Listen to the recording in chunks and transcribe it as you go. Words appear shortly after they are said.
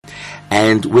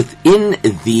And within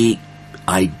the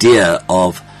idea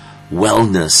of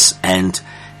wellness and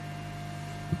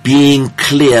being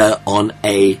clear on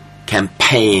a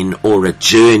campaign or a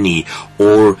journey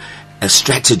or a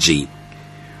strategy,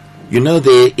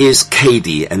 there is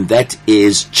Cady, and that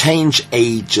is Change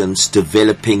Agents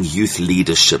Developing Youth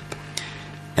Leadership.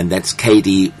 And that's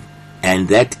Cady, and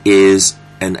that is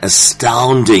an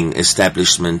astounding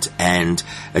establishment and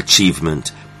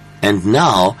achievement. And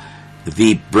now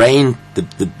the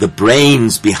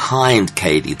brains behind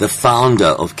Cady, the founder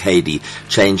of Cady,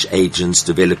 Change Agents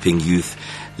Developing Youth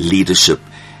Leadership,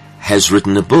 has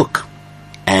written a book.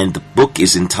 And the book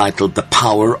is entitled The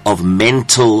Power of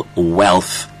Mental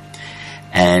Wealth.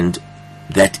 And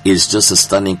that is just a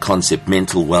stunning concept,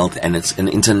 mental wealth, and it's an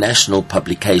international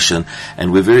publication.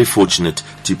 And we're very fortunate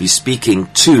to be speaking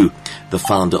to the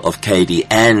founder of Cady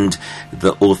and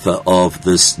the author of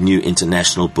this new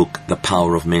international book, The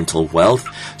Power of Mental Wealth.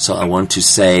 So I want to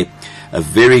say a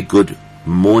very good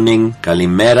morning,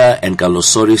 Kalimera and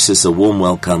Galosoris, is a warm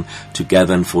welcome to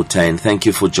Gavin Fortuin. Thank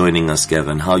you for joining us,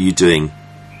 Gavin. How are you doing?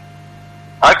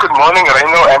 Hi, good morning,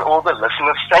 Reno, and all the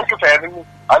listeners. Thank you for having me.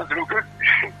 I'm doing good.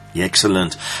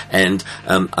 Excellent. And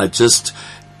I just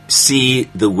see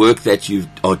the work that you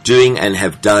are doing and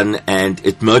have done, and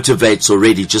it motivates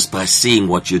already just by seeing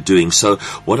what you're doing. So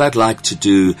what I'd like to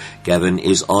do, Gavin,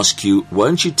 is ask you,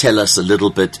 won't you tell us a little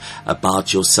bit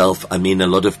about yourself? I mean, a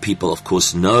lot of people, of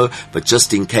course, know, but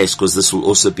just in case, because this will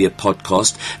also be a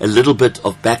podcast, a little bit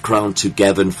of background to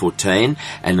Gavin Fortuin,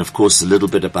 and of course, a little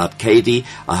bit about Cady.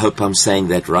 I hope I'm saying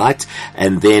that right.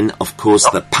 And then, of course,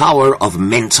 the power of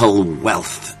mental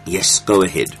wealth. Yes, go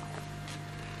ahead.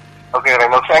 Okay,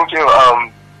 Reno, thank you.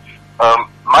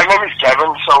 My name is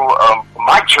Gavin, so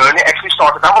my journey actually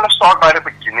started, I want to start by the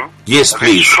beginning. Yes,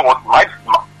 please. Short. My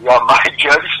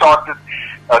journey started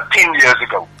 10 years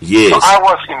ago. Yes. So I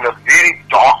was in a very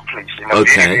dark place, very,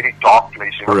 very dark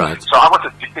place. Right. So I was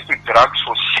addicted to drugs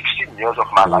for 16 years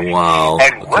of my life. Wow.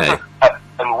 And with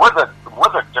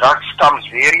the drugs comes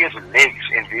various legs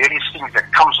and various things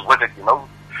that comes with it,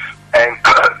 And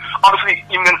obviously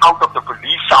in and out of the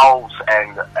police cells,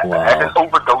 and wow. had an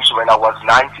overdose when I was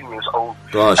 19 years old.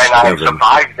 Gosh, and I Gavin.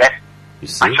 survived that. You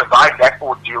see? I survived that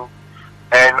ordeal,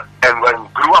 and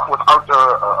grew up without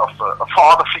a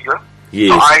father figure.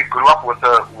 Yes. So I grew up with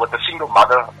a single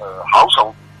mother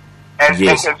household, and,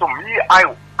 yes. and for me, I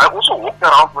also walked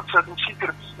around with certain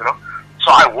secrets,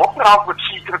 So I walked around with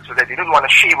secrets that I didn't want to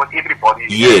share with everybody.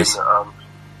 Yes. And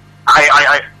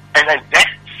that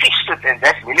festered, and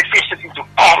that manifested into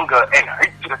anger and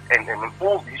hatred and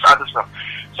all these other stuff.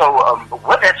 So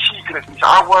with that secret is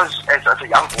I was, as a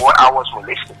young boy, I was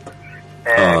molested.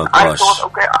 And I thought,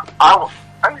 okay, I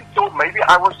thought maybe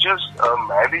I was just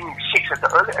having sex at the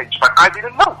early age, but I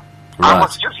didn't know. Right. I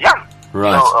was just young.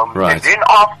 Right, so, right. And then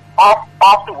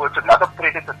afterwards, another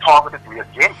predator targeted me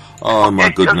again. Oh,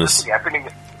 my goodness. This is happening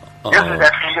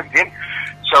again.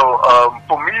 So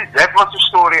for me, that was the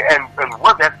story, and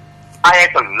with that, I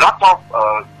had a lot of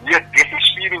near-death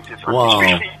experiences,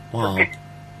 especially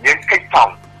in Cape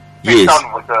Town. Cape Town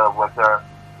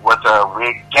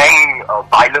where gang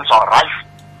violence are rife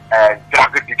and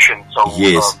drug addiction. So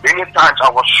many times I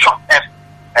was shot at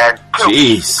and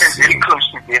came very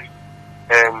close to death.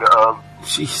 And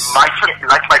my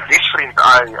best friend,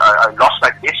 I lost my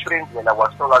best friend when I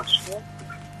was still at school.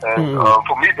 And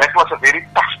for me, that was a very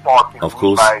tough part. Of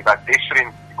course. My best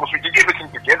friend, because we did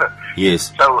everything together.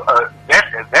 Yes. So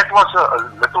that was a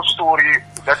little story.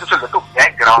 That is a little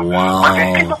background. Wow. But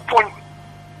there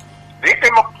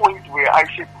came a point where I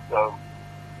said,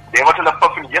 there was an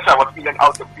epiphany. Yes, I was in and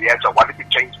out of the edge. I wanted to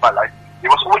change my life.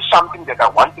 There was always something that I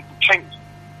wanted to change.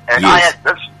 And I had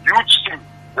this huge thing,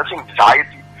 this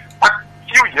anxiety. But a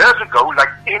few years ago, like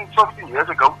 10, 15 years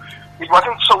ago, it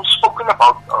wasn't so spoken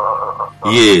about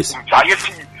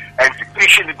anxiety and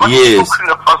depression. It wasn't spoken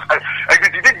about. I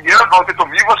didn't hear about it. For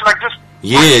me, it was like just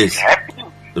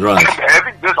happening. Right.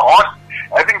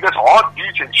 having this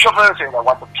heartbeat and shivers, and I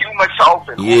want to kill myself.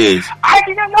 And I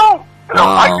didn't know.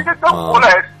 I didn't know.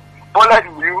 All I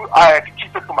knew, I had to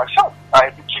keep it to myself. I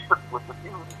had to keep it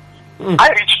within me. I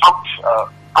reached out.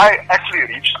 I actually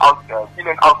reached out in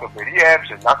and out of the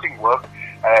rehabs, and nothing worked.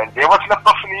 And there was an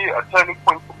epiphany, a turning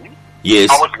point for me. Yes.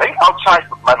 I was laying outside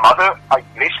with my mother. I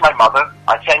blessed my mother.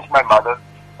 I thanked my mother.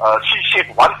 She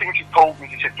said one thing. She told me.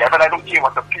 She said, "Gavin, I don't care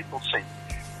what the people say,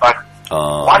 but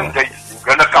one day you're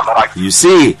gonna come right. You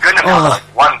see, you're gonna come right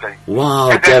one day."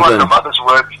 Wow, and that Gavin. was the mother's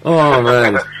word. Oh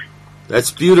man,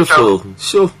 that's beautiful.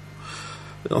 Sure.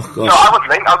 Oh gosh. So I was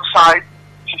laying outside.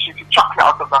 She chucked me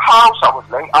out of the house. I was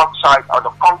laying outside on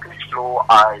the concrete floor.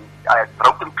 I had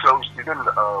broken clothes. Didn't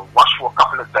wash for a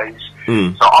couple of days.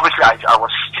 So obviously I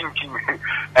was stinking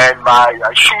and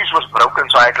my shoes was broken,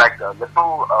 so I had like a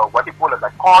little, what do you call it,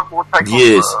 like cardboard type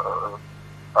Yes. of,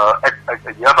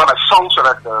 here on my soul so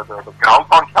that the ground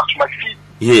can't touch my feet.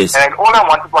 Yes. And all I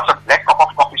wanted was a black cup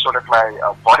of coffee so that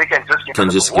my body can just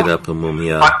get up and move,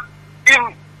 yeah. But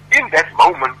in that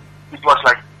moment, it was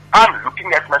like, I'm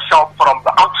looking at myself from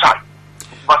the outside.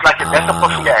 It was like that's the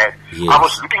person I had. Yes. I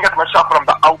was looking at myself from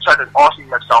the outside and asking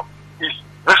myself, is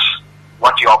this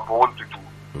what you are born to do?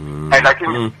 And I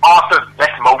think after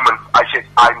that moment, I said,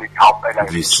 I need help. And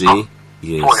I you see?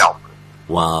 Yes. For help.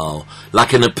 Wow.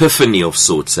 Like an epiphany of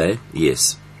sorts, eh?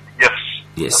 Yes.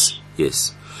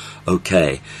 Yes.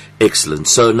 Okay. Excellent.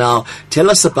 So now tell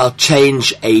us about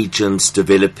change agents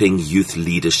developing youth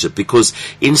leadership, because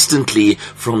instantly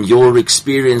from your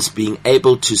experience being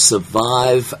able to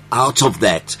survive out of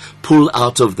that, pull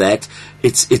out of that,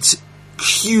 it's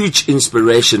huge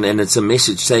inspiration, and it's a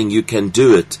message saying you can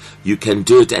do it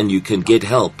and you can get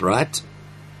help, right?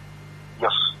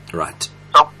 Yes. Right.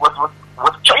 So with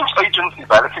change agents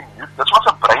developing youth, this was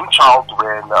a brainchild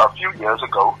when a few years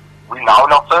ago, we now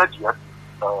in our third year,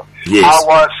 yes.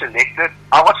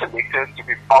 I was selected to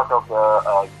be part of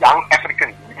the Young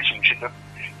African Leaders Initiative.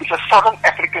 It's a Southern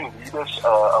African Leaders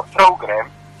program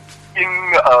in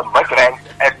Midrand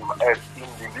at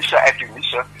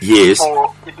Unisa. Yes.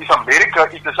 So it is an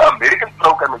American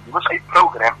program, a USA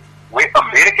program, where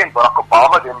American Barack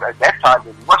Obama, then at that time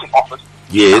when he was in office,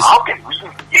 yes. how can we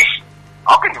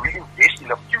invest in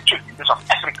the future leaders of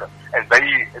Africa? And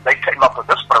they came up with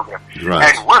this program.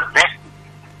 Right. And with that,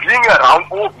 being around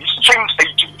all these change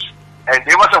agents, and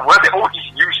there was a word they always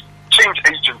used, change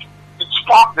agent, it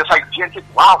sparked this idea and said,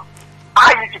 wow,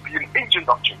 I need to be an agent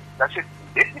of change. I said,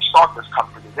 let me start this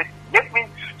company. Let me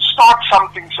start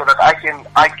something so that I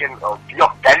can be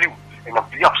of value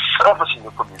and be of service in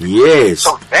the community. Yes.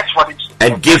 So that's what it's...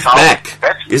 And give back,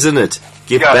 isn't it?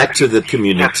 Give back to the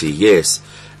community, yes.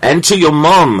 And to your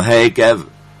mom, hey, Gav.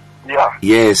 Yeah.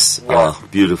 Yes. Yeah. Oh,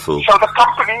 beautiful. So the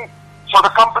company,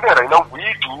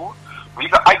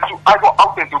 I go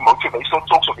out and do motivational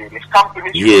talks of various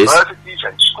companies, yes. universities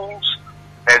and schools,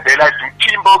 and then I do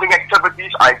team building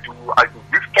activities. I do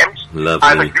youth camps. Lovely. I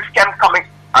have a youth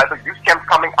camp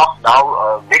coming up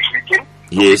now next weekend.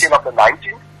 Yes. The weekend of the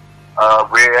 19th,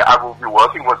 where I will be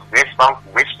working with West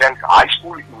Bank High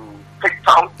School in Cape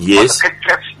Town. Yes. Cape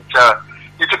Traps.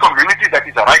 It's a community that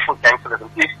is rife for gangsterism.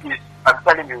 I'm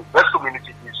telling you, this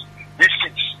community is these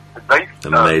kids.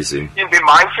 Amazing. In their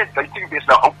mindset, they think there's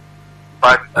no hope.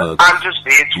 But I'm just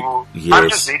there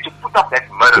to put up that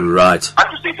mirror. Right.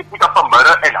 I'm just there to put up a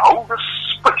mirror and hold the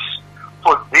space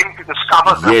for them to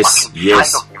discover the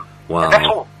inside of them. Wow. And that's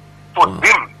all. For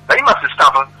them, they must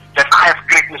discover that I have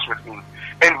greatness within.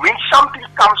 And when something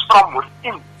comes from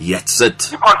within, that's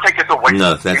it. You can't take it away.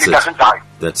 No, that's it doesn't die.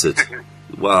 That's it.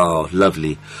 Wow,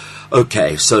 lovely.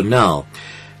 Okay, so now,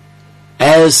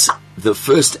 as the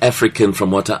first African, from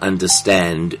what I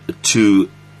understand, to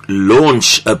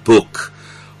launch a book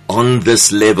on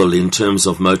this level in terms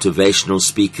of motivational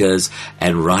speakers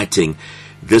and writing,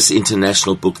 this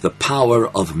international book, The Power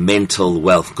of Mental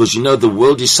Wealth, because you know the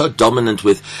world is so dominant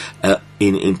with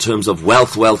in terms of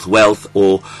wealth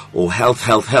or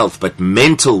health, but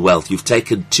mental wealth, you've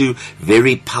taken two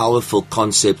very powerful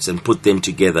concepts and put them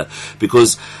together,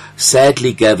 because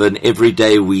sadly, Gavin, every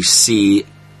day we see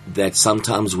that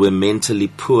sometimes we're mentally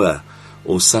poor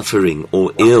or suffering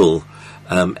or ill.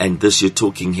 And this, you're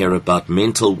talking here about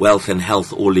mental wealth and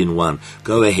health all in one.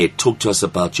 Go ahead, talk to us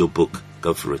about your book.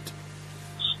 Go for it.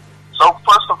 So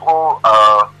first of all,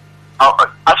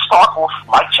 I start off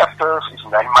my chapter's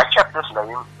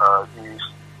name is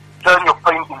Turn Your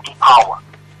Pain into Power.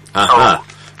 So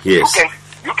yes.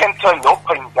 You can turn your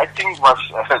pain. That thing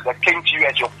that came to you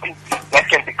as your pain, that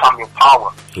can become your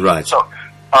power. Right. So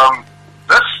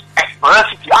this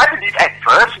adversity, I believe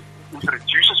adversity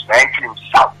introduces man to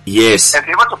himself. Yes. And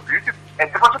there was a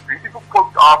beautiful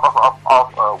quote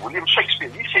of William Shakespeare.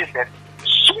 He says that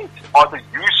sweet are the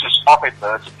uses of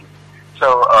adversity. So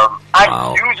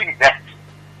I'm using that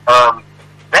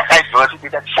adversity,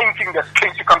 that same thing that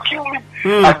came to come kill me.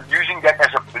 I'm using that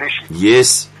as a blessing.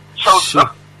 Yes.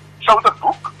 So the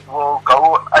book will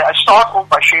go. I start off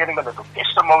by sharing a little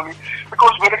testimony,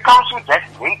 because when it comes to that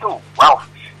mental wealth,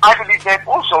 I believe that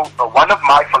also one of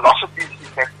my philosophies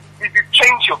is that if you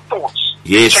change your thoughts,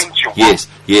 you change your world.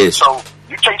 Yes. So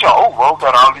you change your whole world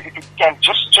around you if you can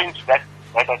just change that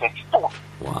thought.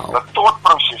 Wow. The thought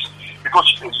process.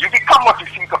 Because you become what you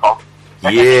think about.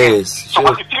 Yes. So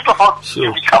what you think about,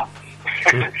 you become.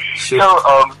 So,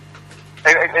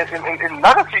 and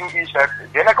another thing is that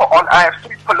then I go on, I have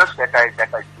three pillars that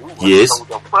I do. Yes. So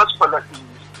the first pillar is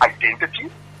identity.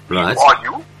 Right. Who are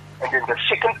you? And then the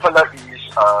second pillar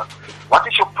is what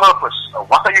is your purpose?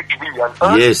 What are you doing here on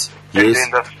earth? Yes. And Yes.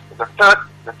 then the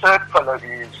third pillar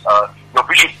is your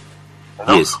vision. You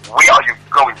know, Yes. where are you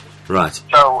going? Right.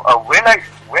 So when I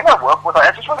work with her,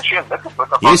 I just want to share a little bit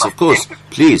about Yes, of course.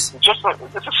 Please. Just a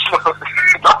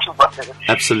snippet, not too much.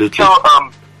 Absolutely. So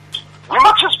we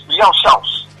must just be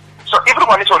ourselves. So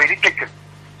everyone is already taken.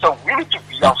 So we need to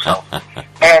be ourselves.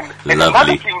 And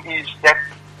another thing is that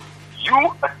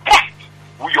you attract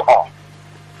who you are.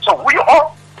 So who you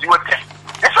are, you attract.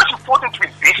 That's what's important to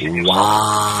invest in yourself.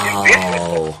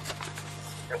 Wow.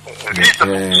 Read the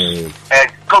books and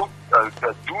go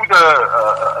do the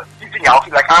eating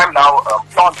healthy. Like I'm now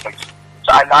plant-based.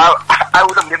 So I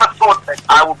would have never thought that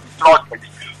I would be plant-based.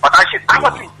 But I said, I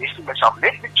want to invest in myself.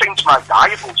 Let me change my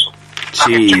diet also. I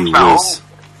can change my whole.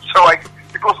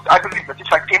 Because I believe that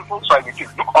it's like temple, so I need to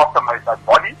look after my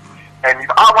body. And if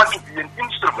I want to be an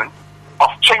instrument of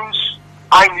change,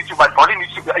 my body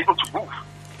needs to be able to move.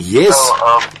 Yes.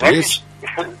 So, yes.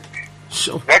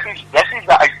 Sure. That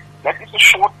is the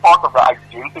short part of the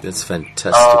identity. That's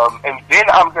fantastic. And then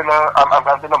I'm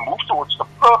gonna move towards the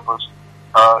purpose.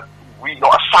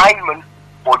 Your assignment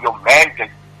or your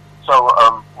mandate. So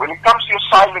when it comes to your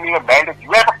assignment and your mandate,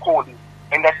 you have a calling,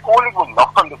 and that calling will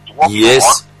knock on the door of your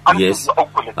heart until you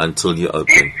open it. Until you open.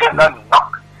 It's gonna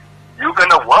knock. You're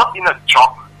gonna work in a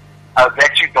job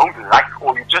that you don't like,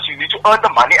 or you need to earn the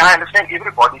money. I understand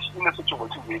everybody's in a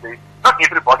situation where not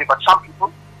everybody, but some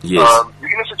people. Yes. You're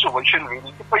in a situation where you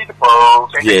need to pay the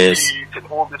bills and the fees and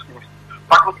all these things.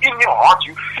 But within your heart,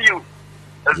 you feel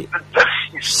this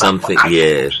is something.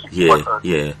 Yeah. You know,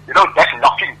 that's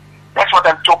knocking. That's what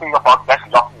I'm talking about. That's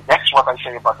knocking. That's what I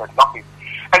say about that knocking.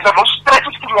 And the most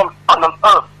tragic thing on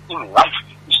earth in life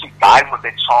is to die with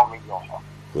that song in your heart.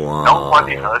 Wow.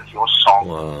 Nobody heard your song.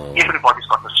 Wow. Everybody's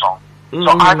got the song.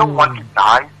 So I don't want to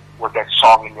die with that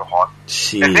song in your heart.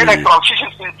 Gee. And then I transition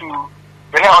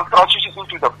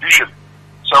into the vision.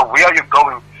 So where are you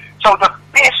going? So the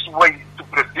best way to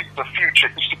predict the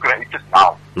future is to create it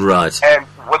now. Right. And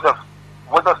with the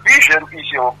vision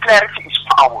is your clarity is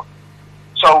power.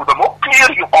 So the more clear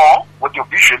you are with your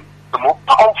vision, the more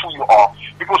powerful you are.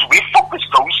 Because where focus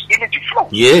goes, energy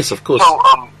flows. Yes, of course. So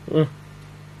we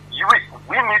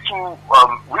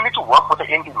need to work with the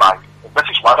end in mind. This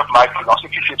is one of my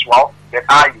philosophies as well that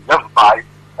I live by,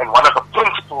 and one of the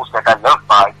principles that I live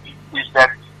by is that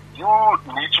you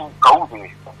need to go there.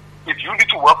 If you need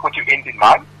to work with your end in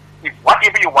mind, if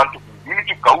whatever you want to do, you need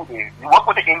to go there. You work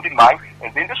with the end in mind,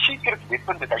 and then the secret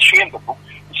weapon that I share in the book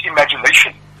is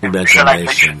imagination.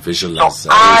 Visualization. So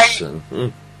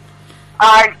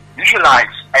I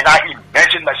visualize and I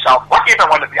imagine myself. Whatever I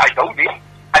want to be, I go there.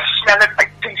 I smell it, I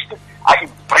taste it, I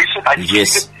embrace it, I feel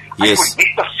it, I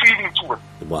connect the feeling to it.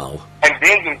 Wow. And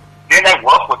then I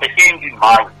work with the end in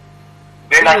mind.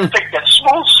 Then I take that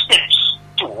small steps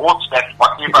towards that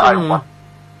whatever I want.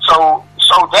 So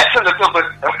that's a little bit.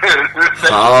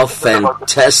 How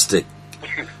fantastic,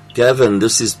 Gavin!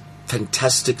 This is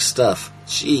fantastic stuff.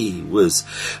 Gee whiz.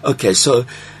 Okay, so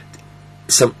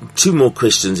two more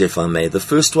questions, if I may. The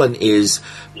first one is,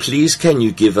 please can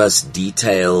you give us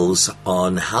details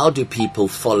on how do people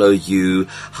follow you?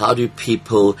 How do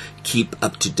people keep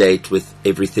up to date with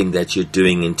everything that you're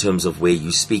doing in terms of where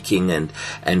you're speaking and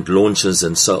launches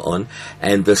and so on?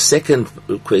 And the second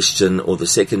question or the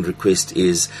second request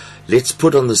is, let's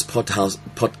put on this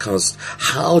podcast,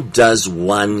 how does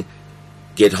one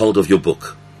get hold of your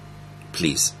book?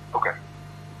 Please.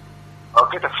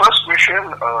 Okay, the first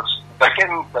question,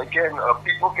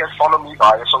 people can follow me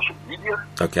via social media.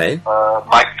 Okay.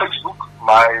 My Facebook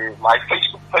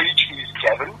page is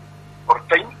Gavin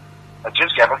Fortuin,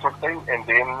 just Gavin Fortuin, and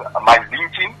then my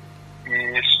LinkedIn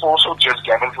is also just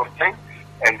Gavin Fortuin,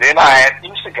 and then I have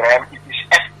Instagram. It is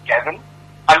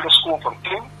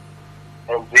 @Gavin_Fortuin,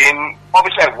 and then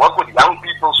obviously I work with young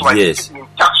people, so I keep in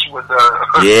touch with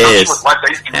what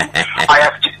they do. I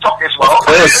have TikTok as well. Of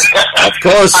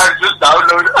course. I just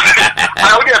downloaded.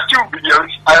 I only have 2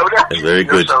 videos. Very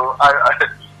good. So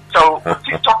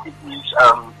TikTok it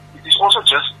is also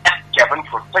just @Gavin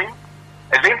Fortuin,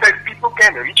 and then people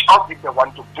can reach out if they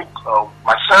want to book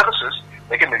my services.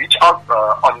 They can reach out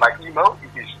on my email.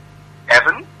 It is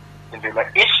Gavin and then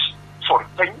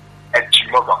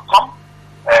s.fortuin@gmail.com.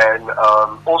 And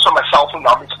also my cell phone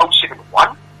number is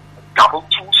 071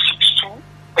 2262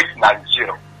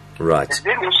 890. Right. And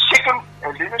then the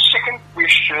second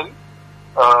question,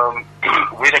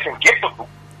 where they can get the book.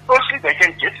 Firstly, they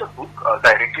can get the book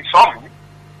directly from me.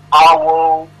 I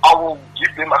will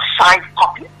give them a signed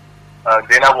copy.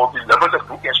 Then I will deliver the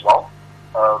book as well.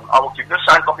 I will give the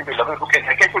signed copy, they deliver the book, and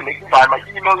they can connect me by my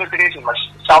email address and my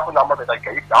cell phone number that I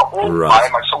gave now, or by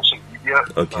my social media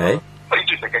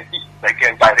pages. They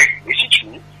can direct message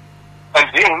me, and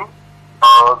then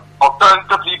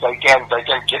alternatively they can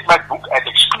get my book at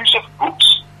Exclusive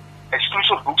Books.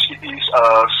 Exclusive Books, it is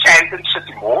Sandton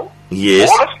City Mall, yes,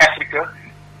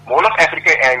 Mall of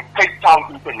Africa, and Cape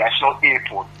Town International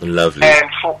Airport. Lovely. And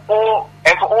for all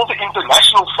the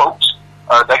international folks,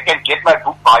 they can get my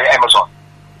book via Amazon.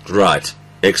 Right.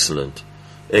 Excellent.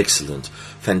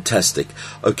 Fantastic.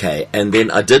 Okay. And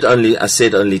then I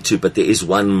said only two, but there is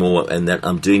one more, and that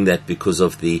I'm doing that because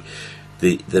of the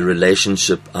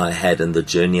relationship I had and the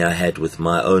journey I had with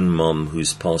my own mom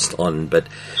who's passed on. But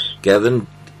Gavin,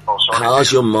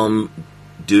 how's your mom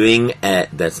doing?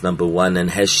 That's number one. And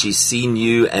has she seen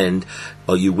you, and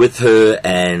are you with her,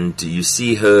 and do you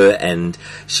see her? And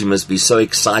she must be so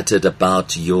excited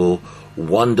about your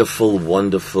wonderful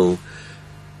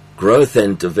growth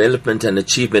and development and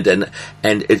achievement, and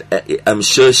I'm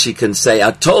sure she can say, I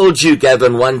told you,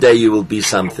 Gavin, one day you will be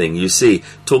something. You see,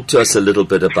 talk to us a little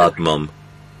bit about Mom.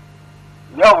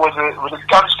 Yeah, when it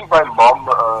comes to my mom,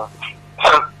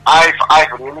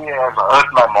 I've really have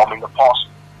hurt my mom in the past,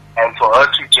 and for her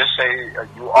to just say,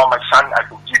 you are my son, I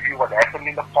will give you what happened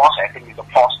in the past,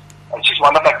 and she's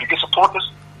one of my biggest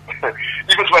supporters.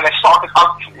 Even when I started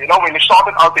out, when you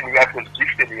started out and you have this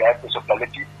gift and you have this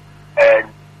ability, and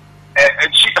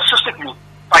she assisted me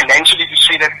financially to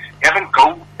say that, Gavin,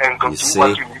 go do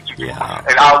what you need to do,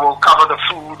 and I will cover the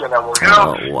food, and I will,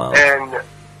 wow.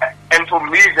 and for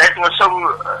me that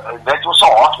was so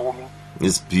heartwarming.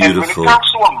 It's beautiful. And when it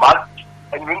comes to a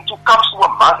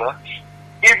mother,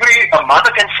 a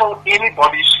mother can follow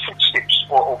anybody's footsteps,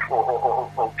 or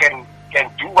can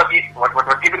do what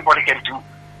everybody can do.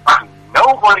 But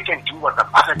nobody can do what the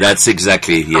mother does. That's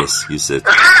exactly, yes, you said.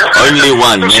 Only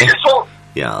one, so she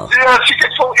can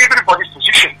fill everybody's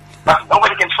position, but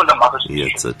nobody can fill the mother's position.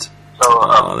 Yes, it.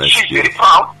 So she's very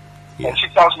proud, and she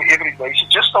tells me every day. She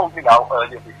just told me now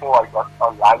earlier, before I got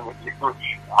online with you,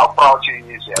 how proud she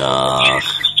is.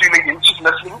 She's tuning in, she's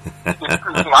listening.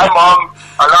 Hi, Mom.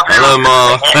 I love you. Hello,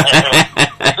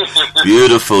 Mom.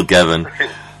 Beautiful, Gavin.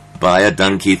 Baie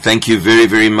dankie. Thank you very,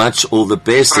 very much. All the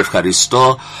best.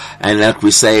 Evcharisto. And like we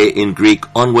say in Greek,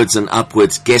 onwards and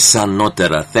upwards. Gesa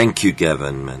notera. Thank you,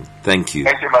 Gavin, man. Thank you.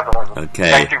 Thank you, Mother. Okay.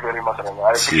 Thank you very much, I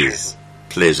appreciate it.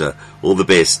 Pleasure. All the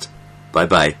best.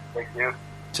 Bye-bye. Thank you.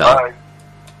 Ciao. Bye.